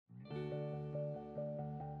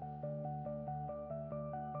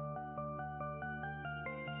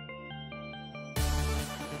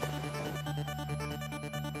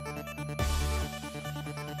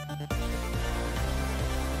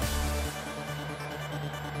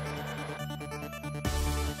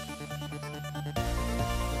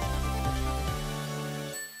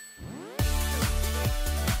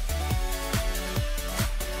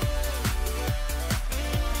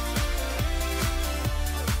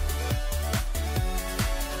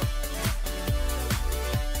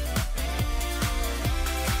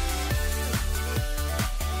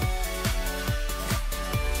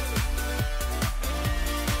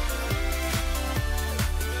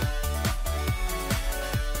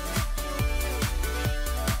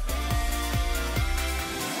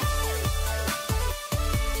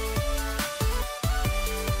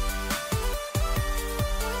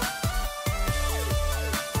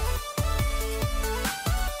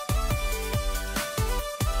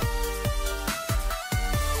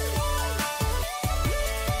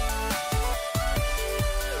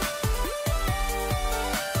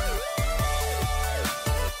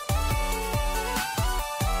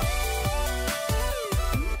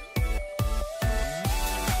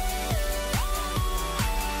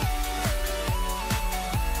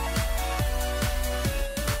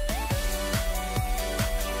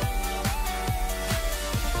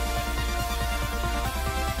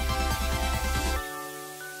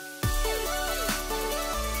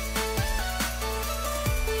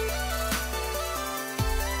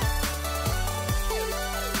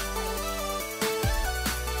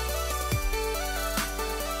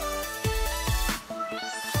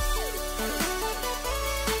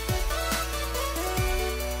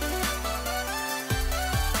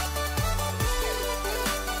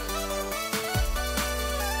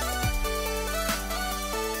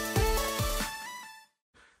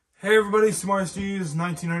Hey everybody, Smart Studios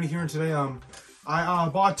 1990 here, and today I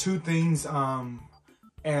bought two things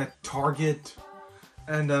at Target,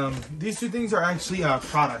 and these two things are actually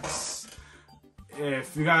products.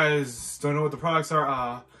 If you guys don't know what the products are,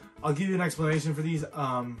 I'll give you an explanation for these.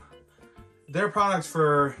 They're products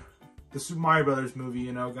for the Super Mario Brothers movie,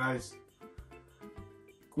 you know, guys,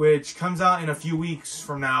 which comes out in a few weeks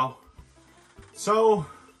from now. So,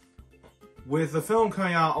 with the film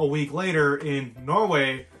coming out a week later in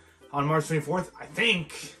Norway on March 24th, I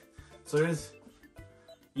think. So it is,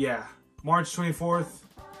 yeah, March 24th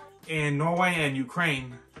in Norway and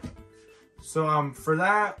Ukraine. So for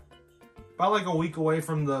that, about like a week away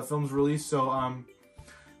from the film's release. So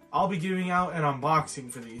I'll be giving out an unboxing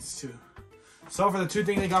for these two. So for the two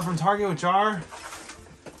things I got from Target, which are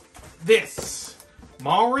this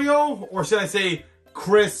Mario, or should I say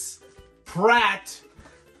Chris Pratt,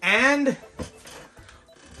 and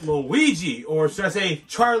Luigi, or should I say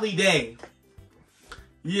Charlie Day.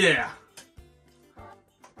 Yeah,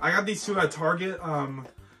 I got these two at Target.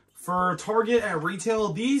 For Target at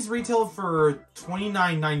retail, these retail for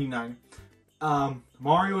 $29.99.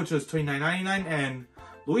 Mario, which was $29.99, and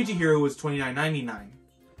Luigi here was $29.99.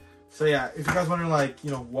 So yeah, if you guys wondering, like, you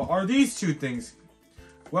know, what are these two things?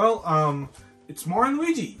 Well, it's Mario and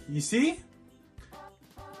Luigi, you see?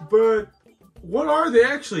 But what are they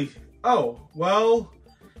actually? Oh, well,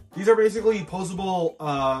 these are basically posable,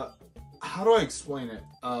 how do I explain it?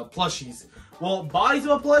 Plushies. Well, bodies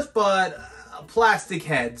of a plush, but plastic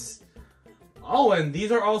heads. Oh, and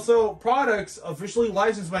these are also products officially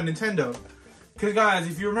licensed by Nintendo. Because, guys,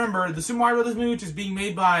 if you remember, the Super Mario Bros. Movie, which is being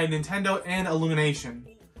made by Nintendo and Illumination.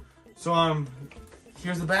 So,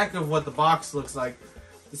 here's the back of what the box looks like.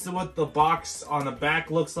 This is what the box on the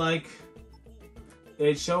back looks like.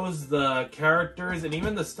 It shows the characters and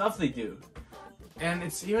even the stuff they do. And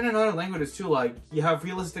it's even in other languages too, like you have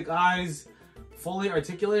realistic eyes, fully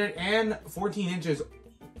articulated, and 14 inches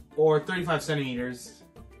or 35 centimeters.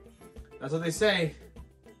 That's what they say.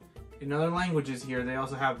 In other languages here, they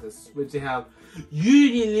also have this, which they have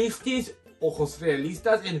realistic ojos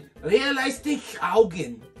realistas and realistic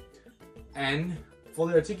Augen. And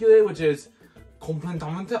fully articulated, which is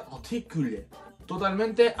completamente articulé,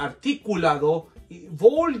 totalmente articulado,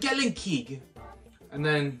 vollgelenkig. And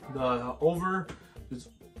then the over is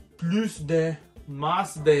plus de,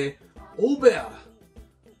 más de, ober.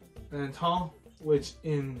 And tall, which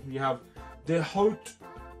in, you have de haut,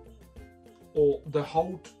 or de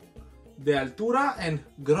haut, de altura, and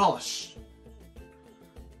gross.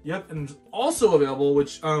 Yep, and also available,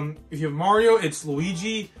 which, if you have Mario, it's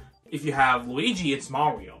Luigi. If you have Luigi, it's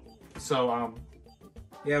Mario. So,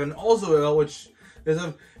 you have an also available, which is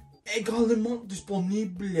a également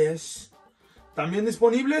disponibles. También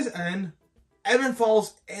disponibles en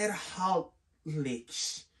ebenfalls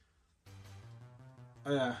erhältlich.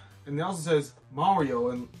 And it also says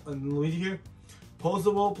Mario and Luigi here.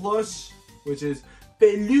 Posable plush, which is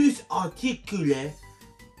peluche articule,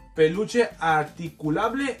 peluche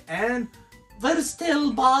articulable, and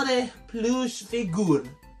verstelbare plush figure.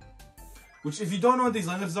 Which, if you don't know what these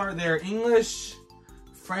languages are, they're English,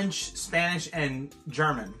 French, Spanish, and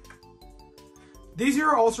German. These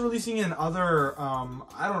are also releasing in other,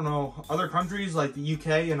 I don't know, other countries like the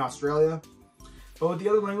UK and Australia. But with the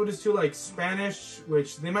other languages too, like Spanish,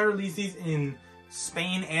 which they might release these in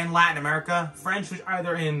Spain and Latin America. French, which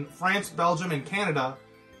either in France, Belgium, and Canada.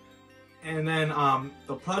 And then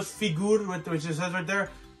the plush figure, which it says right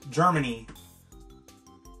there, Germany.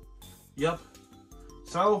 Yep.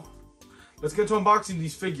 So, let's get to unboxing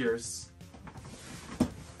these figures.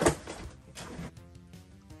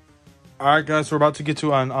 Alright guys, we're about to get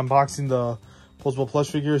to unboxing the posable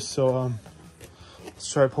plush figures, so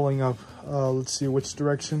let's try pulling up, let's see which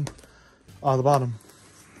direction, the bottom.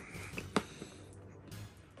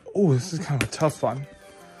 Oh, this is kind of a tough one,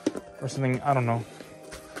 or something, I don't know.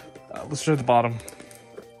 Let's try the bottom.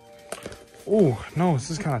 Oh, no,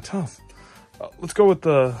 this is kind of tough. Let's go with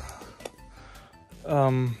the,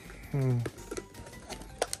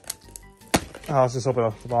 let's just open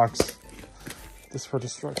up the box, just for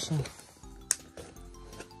destruction.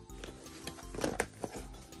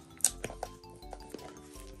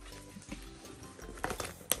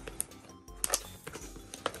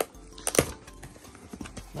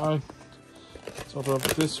 Alright, let's open up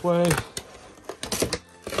this way.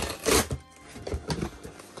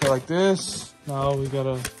 Okay, like this. Now we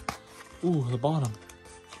gotta, ooh, the bottom.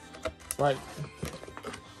 Right.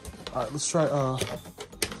 Alright, let's try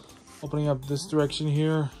opening up this direction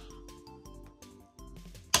here.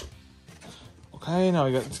 Okay, now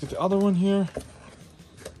let's get the other one here.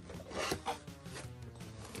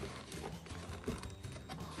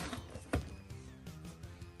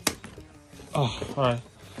 Oh, alright.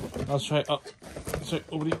 Let's try. Oh, sorry.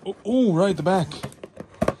 Oh, right, the back.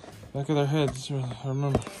 Back of their heads. I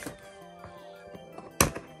remember.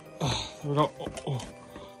 There we go. Oh.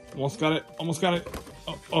 Almost got it. Almost got it.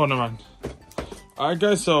 Oh, never mind. Alright,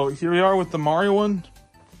 guys. So here we are with the Mario one.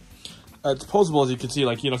 It's posable, as you can see.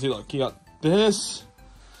 Like, see, look, you got this.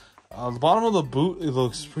 The bottom of the boot, it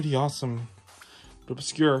looks pretty awesome, but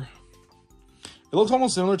obscure. It looks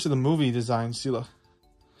almost similar to the movie design. See, look.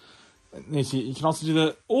 And you see, you can also do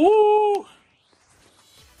that. Oh,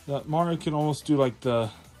 that Mario can almost do like the.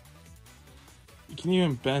 You can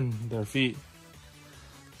even bend their feet.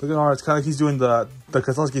 Look at Mario. It's kind of like he's doing the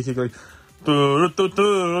Kozlowski kick, like.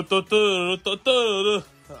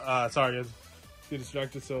 Sorry, guys. Get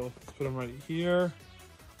distracted. So let's put him right here.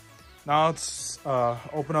 Now let's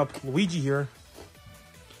open up Luigi here.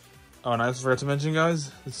 Oh, and I just forgot to mention,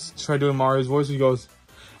 guys. Let's try doing Mario's voice. He goes.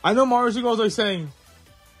 I know Mario's goes like saying.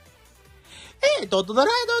 Hey,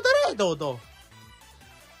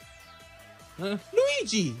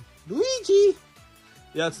 Luigi!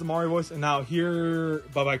 Yeah, it's the Mario voice. And now here,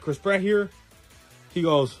 by Chris Pratt here, he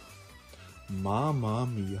goes, Mamma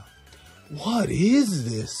mia, what is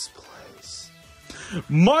this place?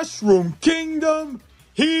 Mushroom Kingdom,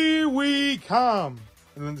 here we come.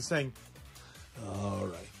 And then they're saying, all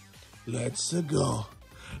right, let's go.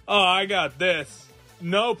 Oh, I got this.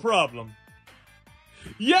 No problem.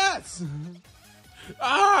 Yes!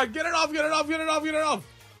 Ah, get it off.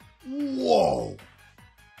 Whoa.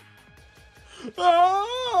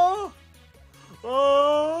 Oh.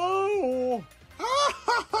 Oh.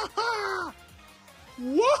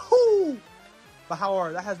 Woohoo! But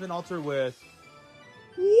however, that has been altered with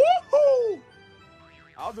woohoo!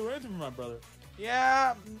 I'll do anything for my brother.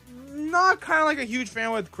 Yeah, not kind of like a huge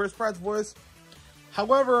fan with Chris Pratt's voice.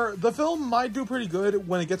 However, the film might do pretty good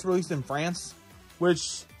when it gets released in France,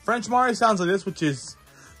 which French Mario sounds like this, which is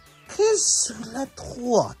Qu'est-ce la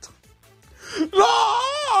droite?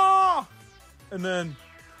 Ah! And then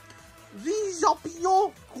these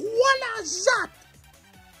opinions, voilà that.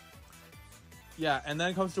 Yeah, and then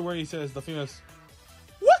it comes to where he says the famous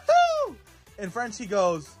woohoo! In French he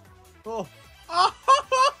goes, oh, ah,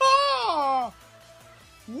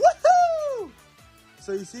 woohoo!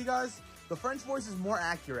 So you see, guys, the French voice is more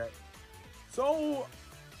accurate. So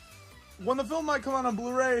when the film might come out on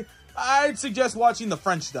Blu-ray, I'd suggest watching the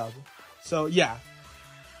French dub. So yeah.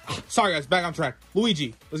 Sorry guys, back on track.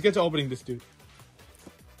 Luigi, let's get to opening this dude.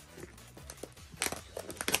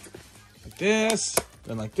 Like this,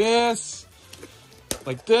 then like this,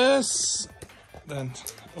 like this, then,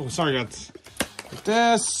 oh sorry guys, like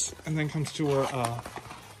this, and then comes to where,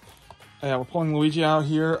 yeah, we're pulling Luigi out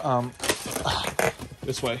here,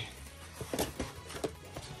 this way.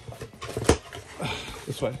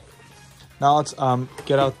 This way. Now let's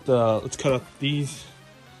get out the, let's cut out these.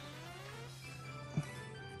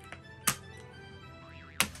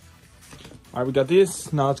 Alright, we got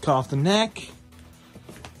this. Now let's cut off the neck.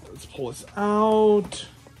 Let's pull this out.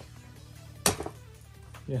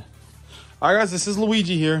 Yeah. Alright guys, this is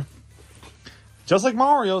Luigi here. Just like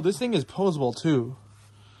Mario, this thing is posable too.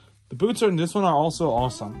 The boots in this one are also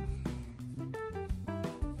awesome.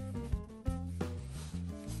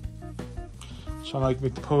 Trying to like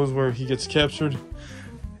make the pose where he gets captured.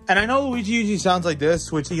 And I know Luigi usually sounds like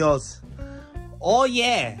this, which he goes, oh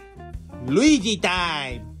yeah, Luigi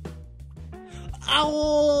time.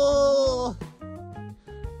 Ow!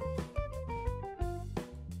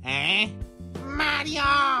 Eh?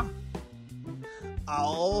 Mario!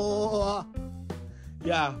 Oh!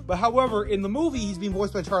 Yeah, but however, in the movie, he's being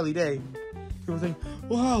voiced by Charlie Day. People think,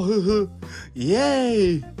 wow,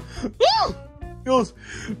 yay! Woo! He goes,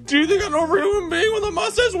 do you think an overhuman being with a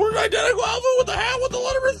mustache wearing an identical outfit with a hat with the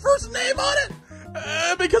letter of his first name on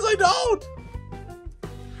it? Because I don't!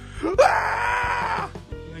 Ah!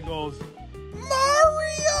 And he goes,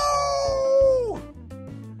 Mario!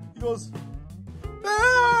 He goes,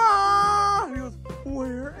 ah! He goes,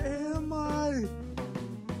 where am I?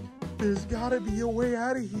 There's gotta be a way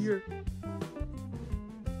out of here.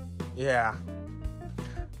 Yeah.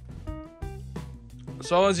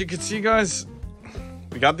 So as you can see, guys,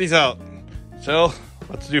 we got these out. So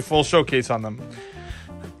let's do full showcase on them.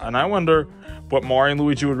 And I wonder what Mario and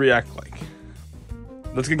Luigi would react like.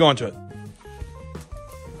 Let's get going to it.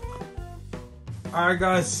 Alright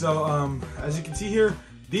guys, so as you can see here,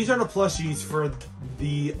 these are the plushies for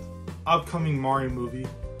the upcoming Mario movie.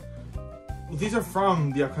 Well, these are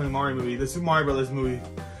from the upcoming Mario movie, the Super Mario Brothers movie.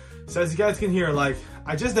 So as you guys can hear, like,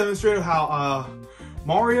 I just demonstrated how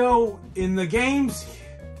Mario in the games,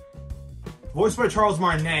 voiced by Charles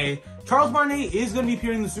Martinet. Charles Martinet is going to be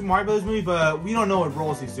appearing in the Super Mario Brothers movie, but we don't know what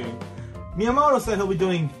roles he's doing. Miyamoto said he'll be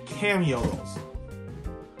doing cameo roles.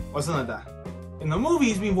 Or something like that. In the movie,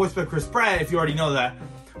 he's being voiced by Chris Pratt, if you already know that.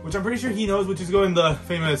 Which I'm pretty sure he knows, which is going the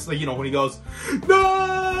famous, like, you know, when he goes,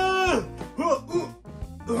 no!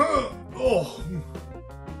 Oh.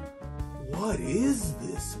 What is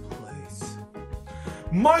this place?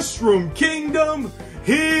 Mushroom Kingdom,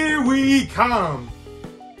 here we come!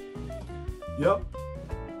 Yep.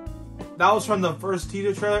 That was from the first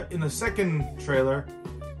teaser trailer. In the second trailer,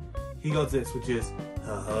 he goes this, which is,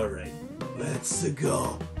 alright, let's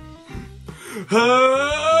go.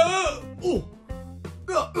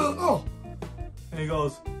 And he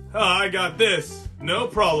goes, I got this, no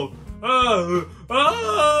problem.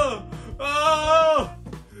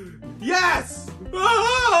 Yes!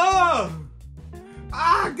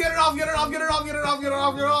 Get it off, get it off, get it off, get it off, get it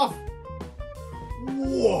off, get it off.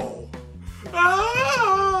 Whoa.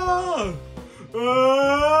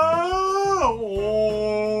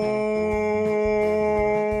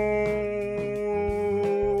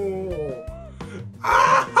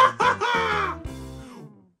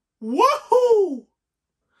 Whoa!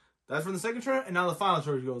 That's from the second trailer, and now the final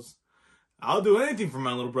trailer goes, I'll do anything for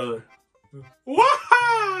my little brother. Wah!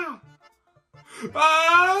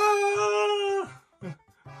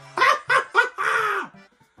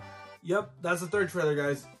 Yep, that's the third trailer,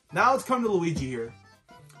 guys. Now let's come to Luigi here.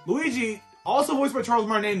 Luigi, also voiced by Charles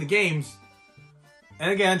Martinet in the games.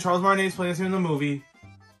 And again, Charles Martinet is playing him in the movie,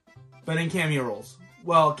 but in cameo roles.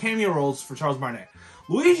 Well, cameo roles for Charles Martinet.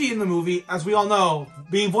 Luigi in the movie, as we all know,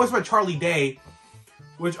 being voiced by Charlie Day,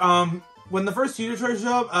 which, when the first teaser trailer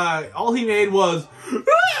showed up, all he made was, ooh!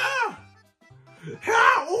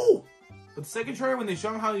 But the second trailer, when they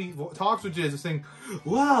show him how he talks, which is saying,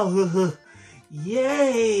 wow,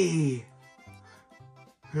 yay!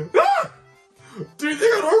 Do you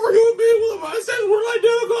think I'd offer you a meal with a biceps where I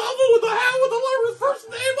do the golf with a hat with a lover's first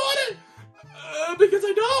name on it? Because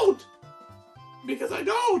I don't! Because I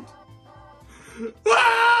don't!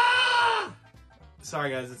 Ah!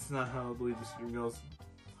 Sorry guys, that's not how the Luigi scream goes.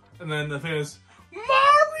 And then the famous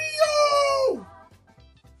Mario!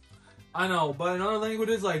 I know, but in other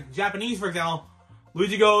languages like Japanese, for example,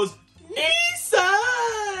 Luigi goes,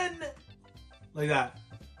 Nissan! Like that.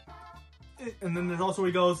 And then there's also where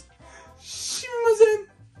he goes, Shimazen!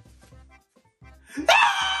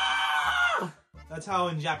 Ah! That's how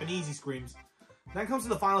in Japanese he screams. Then comes to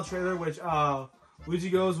the final trailer, which Luigi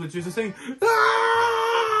goes, which is just saying,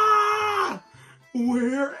 ah!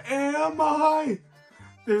 Where am I?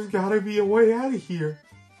 There's gotta be a way out of here.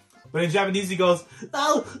 But in Japanese he goes,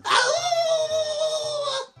 oh,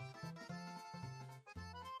 oh!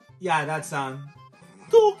 Yeah, that sound.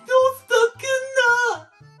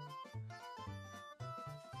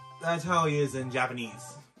 That's how he is in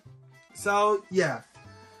Japanese. So, yeah.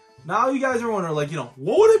 Now you guys are wondering, like, you know,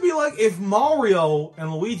 what would it be like if Mario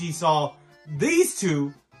and Luigi saw these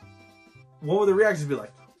two? What would the reactions be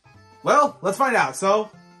like? Well, let's find out.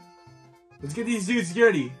 So, let's get these dudes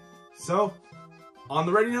security. So, on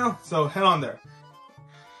the ready now? So, head on there.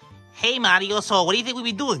 Hey Mario, so what do you think we'll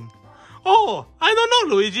be doing? Oh, I don't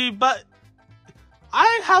know, Luigi, but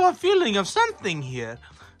I have a feeling of something here.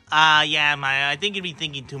 Yeah, Mario, I think you'd be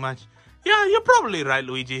thinking too much. Yeah, you're probably right,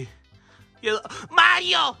 Luigi.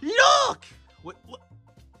 Mario, look! What?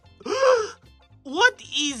 What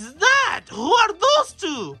is that? Who are those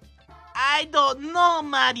two? I don't know,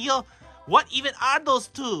 Mario. What even are those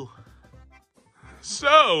two?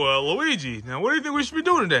 So, Luigi, now what do you think we should be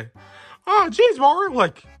doing today? Oh, jeez, Mario,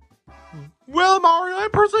 like, well, Mario, I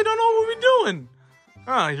personally don't know what we'll be doing.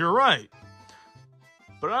 Ah, you're right.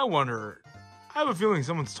 But I wonder, I have a feeling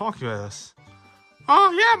someone's talking about us.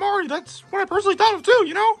 Oh, yeah, Mario, that's what I personally thought of too,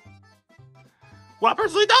 you know? What I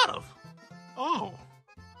personally thought of. Oh.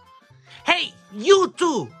 Hey, you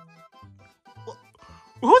two!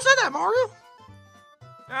 Who said that, Mario?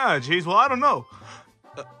 Ah, jeez, well, I don't know.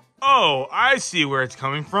 Oh, I see where it's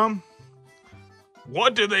coming from.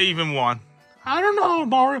 What do they even want? I don't know,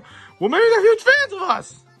 Mario. Well, maybe they're huge fans of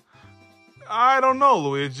us. I don't know,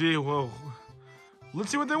 Luigi. Well,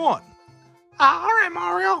 let's see what they want. All right,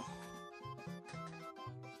 Mario.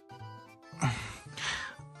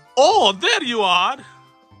 Oh, there you are.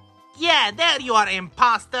 Yeah, there you are,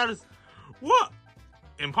 imposters. What?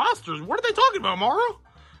 Imposters? What are they talking about, Mario?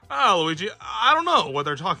 Oh, Luigi, I don't know what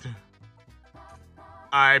they're talking about.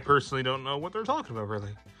 I personally don't know what they're talking about,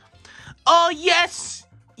 really. Oh, yes,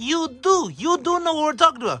 you do. You do know what we're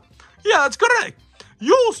talking about. Yeah, that's correct.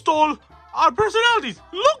 You stole our personalities.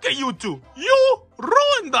 Look at you two. You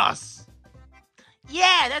ruined us.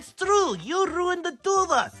 Yeah, that's true. You ruined the two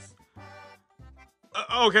of us.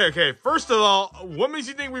 Okay. First of all, what makes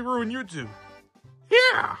you think we ruined you two?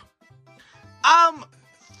 Yeah.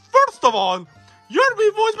 First of all, you're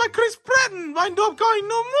being voiced by Chris Pratt in my upcoming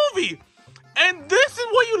new movie. And this is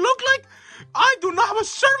what you look like? I do not have a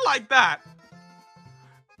shirt like that.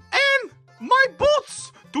 And my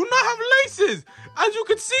boots do not have laces. As you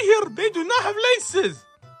can see here, they do not have laces.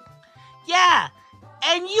 Yeah,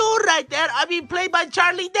 and you right there are being played by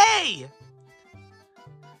Charlie Day.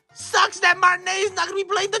 Sucks that Martinet is not going to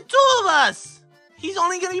be playing the two of us. He's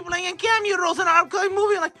only going to be playing in cameo roles in our upcoming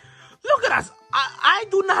movie. Like, look at us. I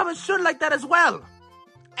do not have a shirt like that as well.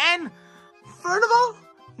 And, third of all,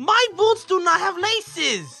 my boots do not have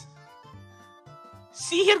laces.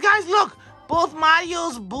 See here, guys, look. Both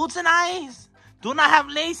Mario's boots and eyes do not have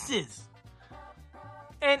laces.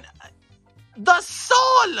 And the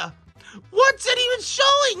soul! What's it even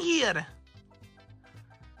showing here?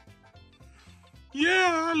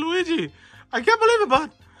 Yeah, Luigi, I can't believe it,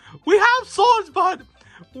 bud. We have swords, bud.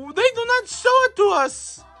 They do not show it to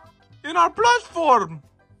us in our plush form.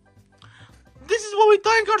 This is what we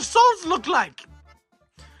think our souls look like.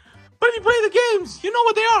 But if you play the games, you know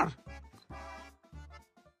what they are.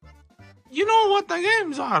 You know what the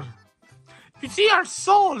games are. You see our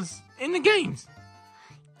souls in the games.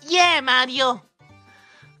 Yeah, Mario.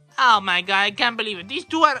 Oh my god, I can't believe it. These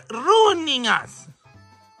two are ruining us.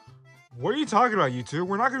 What are you talking about, you two?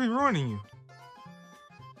 We're not going to be ruining you.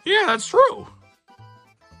 Yeah, that's true.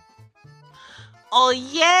 Oh,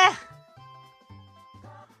 yeah?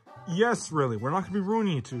 Yes, really. We're not going to be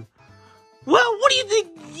ruining you two. Well, what do you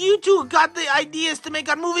think you two got the ideas to make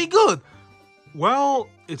our movie good? Well,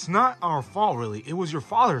 it's not our fault, really. It was your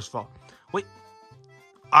father's fault. Wait,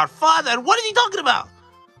 our father? What is he talking about?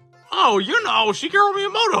 Oh, you know, Shigeru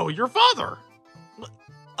Miyamoto, your father.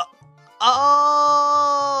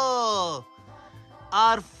 Oh,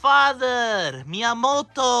 our father,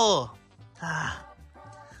 Miyamoto.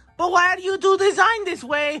 But why are you two designed this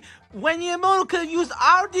way when Miyamoto could have used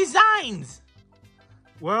our designs?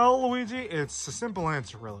 Well, Luigi, it's a simple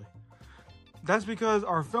answer, really. That's because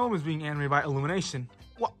our film is being animated by Illumination.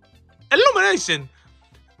 What? Illumination?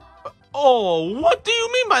 Oh, what do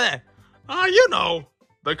you mean by that? You know,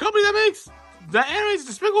 the company that makes the animates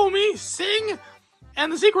Despicable Me, Sing,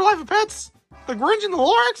 and The Secret Life of Pets, The Grinch and the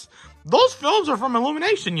Lorax. Those films are from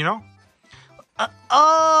Illumination, you know.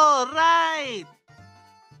 Oh, right.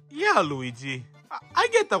 Yeah, Luigi. I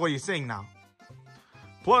get that what you're saying now.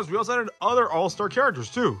 Plus, we also added other all-star characters,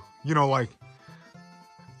 too. You know, like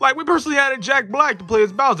we personally added Jack Black to play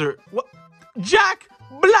as Bowser. What? Jack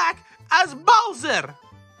Black as Bowser?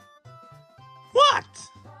 What?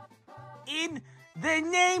 In the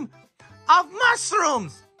name of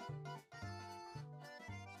mushrooms?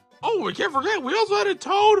 Oh, we can't forget, we also added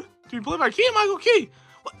Toad to be played by Keegan-Michael Key.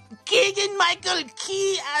 What? Keegan-Michael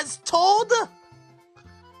Key as Toad?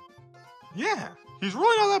 Yeah, he's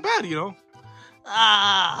really not that bad, you know.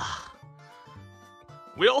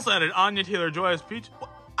 We also added Anya Taylor-Joy as Peach.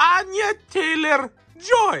 Anya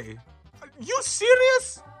Taylor-Joy? You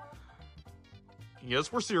serious?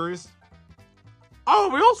 Yes, we're serious. Oh,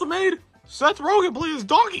 we also made Seth Rogen play as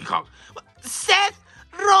Donkey Kong. Seth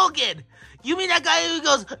Rogen? You mean that guy who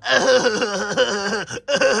goes...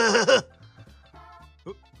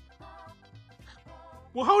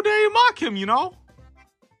 Well, how dare you mock him, you know?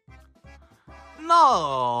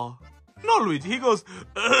 No, Luigi, he goes...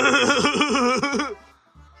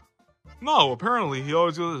 No, apparently he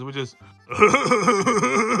always goes, which is...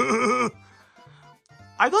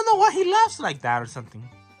 I don't know why he laughs like that or something.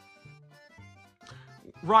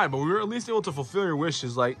 Right, but we were at least able to fulfill your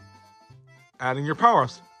wishes, like adding your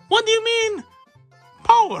power-ups. What do you mean,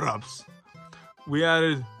 Power-ups? We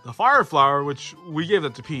added the Fire Flower, which we gave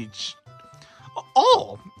that to Peach.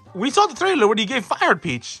 Oh, we saw the trailer where he gave Fire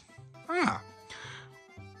Peach. Huh.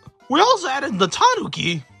 We also added the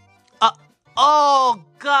Tanuki. Oh,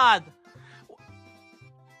 God.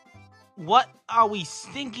 What are we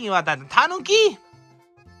thinking about that? The Tanuki?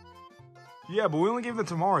 Yeah, but we only gave that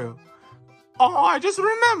to Mario. Oh, I just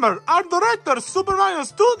remembered. Our director, Super Mario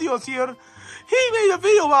Studios here, he made a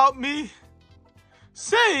video about me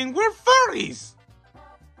saying we're furries.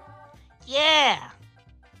 Yeah.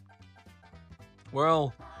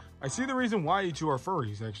 Well, I see the reason why you two are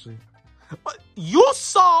furries, actually. But you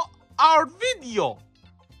saw our video.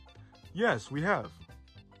 Yes, we have.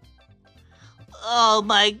 Oh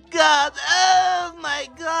my god. Oh my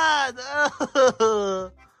god.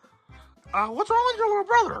 What's wrong with your little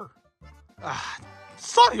brother?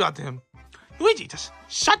 Sorry about him. Luigi, just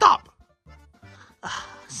shut up.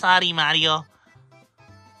 Sorry, Mario.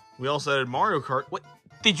 We also added Mario Kart. Wait,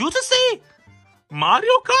 did you just say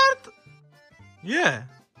Mario Kart? Yeah.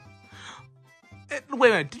 Wait a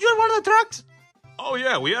minute, did you have one of the trucks? Oh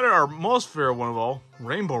yeah, we added our most favorite one of all,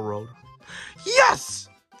 Rainbow Road. Yes!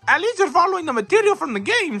 At least you're following the material from the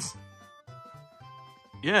games.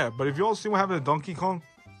 Yeah, but if you all see what happened to Donkey Kong,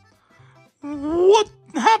 what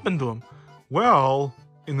happened to him? Well,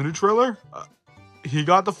 in the new trailer, he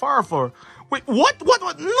got the fire flower. Wait, what?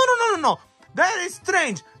 No. That is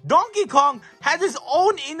strange. Donkey Kong has his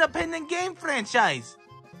own independent game franchise.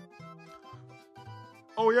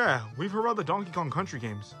 Oh yeah, we've heard about the Donkey Kong Country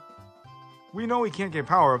games. We know he can't get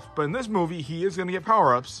power-ups, but in this movie, he is going to get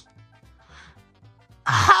power-ups.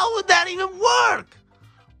 How would that even work?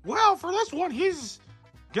 Well, for this one, he's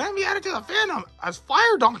going to be added to the fandom as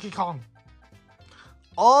Fire Donkey Kong.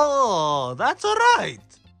 Oh, that's alright.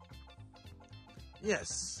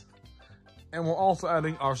 Yes. And we're also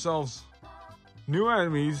adding ourselves new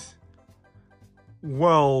enemies.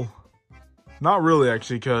 Well, not really,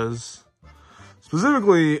 actually, because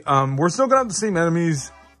specifically, we're still going to have the same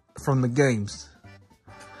enemies from the games.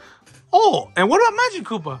 Oh, and what about Magic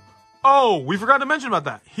Koopa? Oh, we forgot to mention about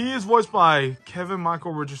that. He is voiced by Kevin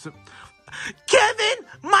Michael Richardson. Kevin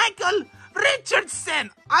Michael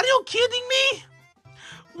Richardson! Are you kidding me?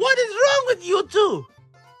 What is wrong with you two?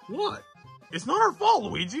 What? It's not our fault,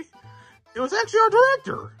 Luigi. It was actually our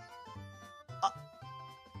director.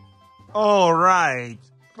 Oh, right.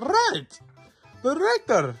 Right. The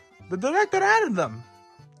director added them.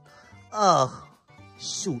 Oh,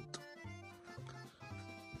 shoot.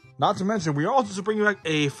 Not to mention, we are also bringing back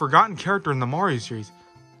a forgotten character in the Mario series.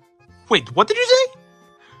 Wait, what did you say?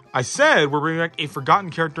 I said we're bringing back a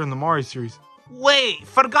forgotten character in the Mario series. Wait,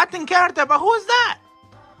 forgotten character, but who is that?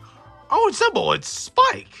 Oh, it's simple. It's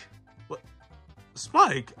Spike. What?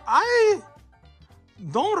 Spike? I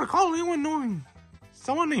don't recall anyone knowing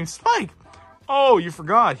someone named Spike. Oh, you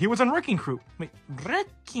forgot. He was on Wrecking Crew. Wait,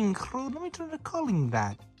 Wrecking Crew? Let me try recalling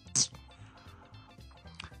that.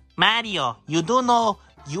 Mario, you do know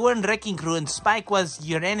you were in Wrecking Crew and Spike was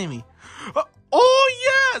your enemy.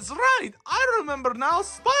 Oh, yes, right. I remember now,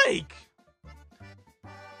 Spike.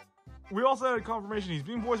 We also had a confirmation he's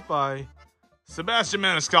being voiced by Sebastian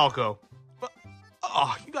Maniscalco.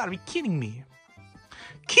 Oh, you gotta be kidding me.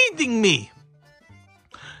 Kidding me.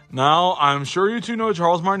 Now, I'm sure you two know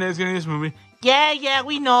Charles Martinet is getting this movie. Yeah,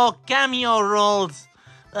 we know. Cameo roles.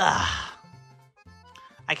 Ugh.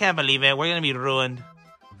 I can't believe it. We're gonna be ruined.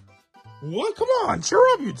 What? Come on, cheer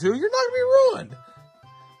up, you two. You're not gonna be ruined.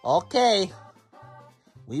 Okay.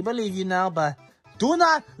 We believe you now, but do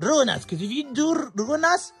not ruin us. Because if you do ruin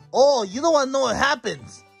us, oh, you don't want to know what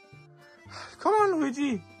happens. Come on,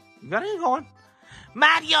 Luigi. You gotta get going.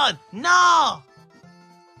 Mario, no!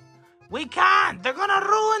 We can't. They're gonna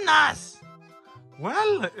ruin us.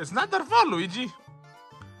 Well, it's not their fault, Luigi.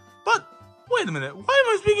 But, wait a minute. Why am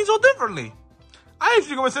I speaking so differently? I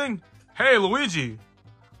actually go by saying, hey, Luigi.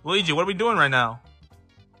 Luigi, what are we doing right now?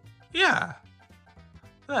 Yeah.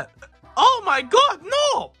 That. Oh my god,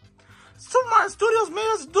 no! Super Mario Studios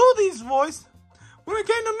made us do these voice when it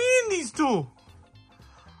came to meeting these two.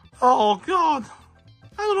 Oh god.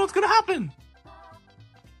 I don't know what's gonna happen.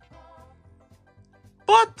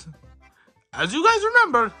 But, as you guys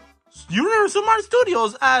remember Super Mario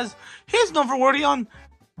Studios as he's known for working on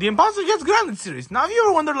the Impossible Gets Grounded series. Now, if you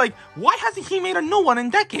ever wonder, like, why hasn't he made a new one in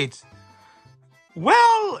decades?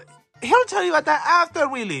 Well, he'll tell you about that after,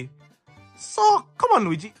 really. So, come on,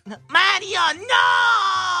 Luigi. Mario, no!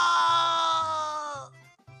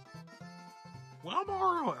 Well,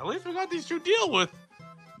 Mario, at least we got these two to deal with.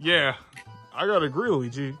 Yeah, I gotta agree,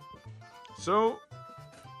 Luigi. So,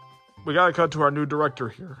 we gotta cut to our new director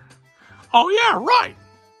here. Oh, yeah, right!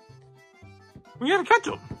 We gotta cut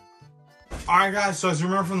to him. Alright guys, so as you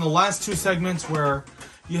remember from the last two segments where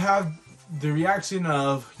you have the reaction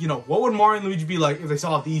of, you know, what would Mario and Luigi be like if they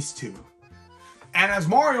saw these two? And as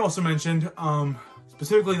Mario also mentioned,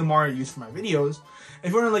 specifically the Mario I use for my videos,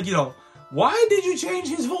 if you're wondering, like, you know, why did you change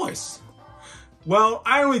his voice? Well,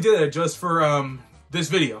 I only did it just for this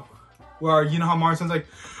video, where, you know how Mario sounds like,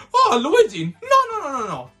 oh, Luigi,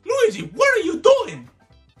 no, Luigi, what are you doing?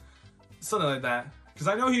 Something like that. Because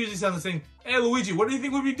I know he usually sounds like saying, hey, Luigi, what do you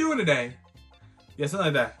think we'd be doing today? Yeah,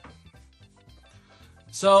 something like that.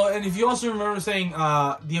 So, and if you also remember saying,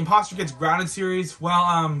 the Imposter Gets Grounded series,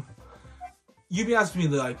 well, you'd be asking me,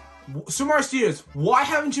 like, Super Mario Studios, why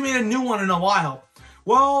haven't you made a new one in a while?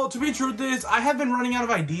 Well, to be true with this, I have been running out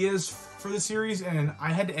of ideas for the series, and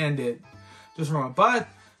I had to end it just for a moment. But,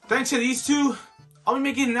 thanks to these two, I'll be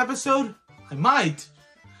making an episode, I might,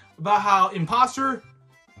 about how Imposter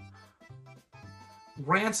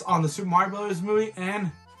rants on the Super Mario Bros. Movie,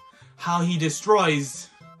 and how he destroys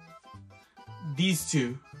these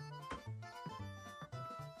two.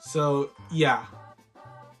 So, yeah.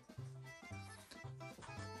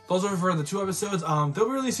 those are for the 2 episodes. They'll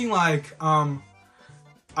be releasing like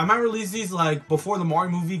I might release these like before the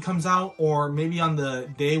Mario movie comes out, or maybe on the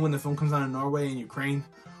day when the film comes out in Norway and Ukraine,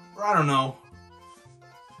 or I don't know.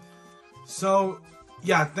 So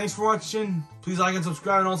yeah, thanks for watching. Please like and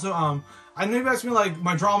subscribe, and also I know you asked me like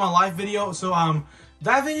my Draw My Life video, so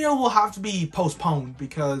that video will have to be postponed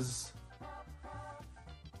because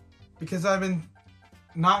I've been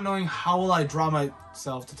not knowing how will I draw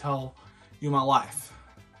myself to tell you my life.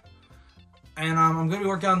 And I'm going to be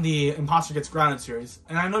working on the Imposter Gets Grounded series.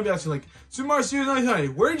 And I know you'll be asking, like, Super Mario Series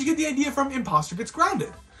 9, where did you get the idea from Imposter Gets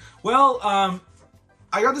Grounded? Well,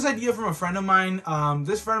 I got this idea from a friend of mine.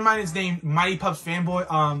 This friend of mine is named Mighty Pups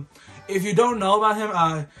Fanboy. If you don't know about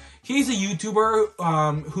him, he's a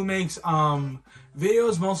YouTuber who makes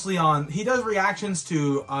videos mostly on... He does reactions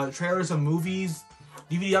to trailers of movies,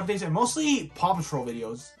 DVD updates, and mostly Paw Patrol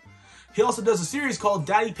videos. He also does a series called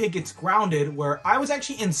Daddy Pig Gets Grounded, where I was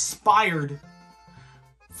actually inspired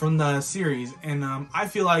from the series. And I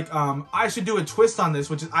feel like I should do a twist on this,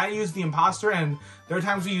 which is I use the imposter, and there are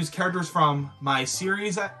times we use characters from my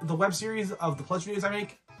series, the web series of the plush videos I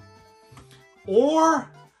make. Or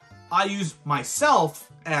I use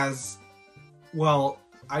myself as, well,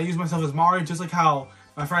 I use myself as Mario, just like how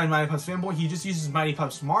my friend Mighty Pups Fanboy, he just uses Mighty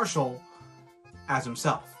Pups Marshall as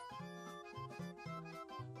himself.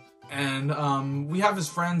 And we have his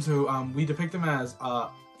friends who we depict him as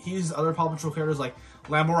he's other Paw Patrol characters like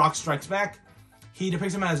Lambo Rock Strikes Back. He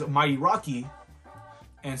depicts him as Mighty Rocky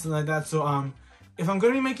and something like that. So if I'm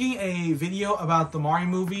going to be making a video about the Mario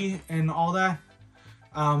movie and all that,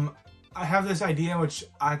 I have this idea which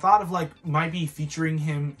I thought of like might be featuring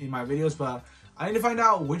him in my videos, but I need to find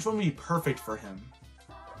out which one would be perfect for him.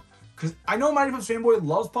 Because I know Mighty Pups Fanboy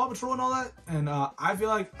loves Paw Patrol and all that, and I feel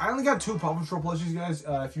like I only got 2 Paw Patrol plushies, guys.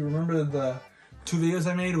 If you remember the 2 videos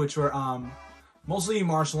I made, which were mostly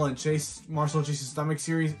Marshall and Chase's Stomach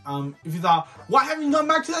series. If you thought, why haven't you gone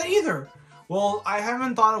back to that either? Well, I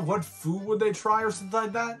haven't thought of what food would they try or something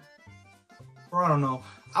like that. Or I don't know.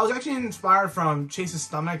 I was actually inspired from Chase's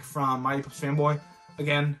Stomach from Mighty Pups Fanboy.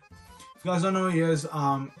 Again, if you guys don't know who he is,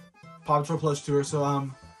 Paw Patrol plush tour. So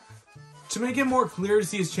to make it more clear to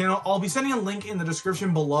see his channel, I'll be sending a link in the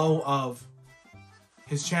description below of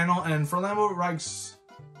his channel. And for Lambo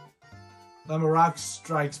Rock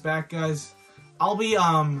Strikes Back, guys, I'll be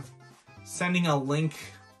sending a link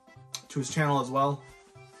to his channel as well.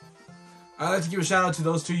 I'd like to give a shout out to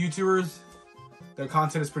those 2 YouTubers. Their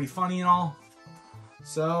content is pretty funny and all.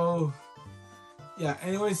 So yeah,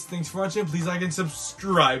 anyways, thanks for watching. Please like and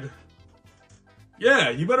subscribe. Yeah,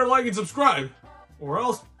 you better like and subscribe, or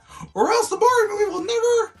else the Mario movie will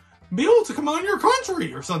never be able to come on your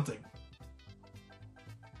country or something.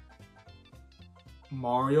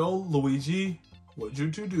 Mario, Luigi, what'd you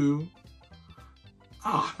 2 do?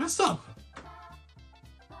 Ah, messed up.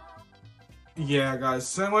 Yeah, guys.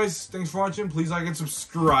 So anyways, thanks for watching. Please like and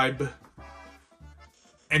subscribe.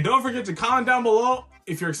 And don't forget to comment down below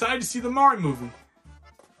if you're excited to see the Mario movie.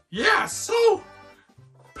 Yeah, so,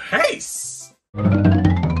 peace!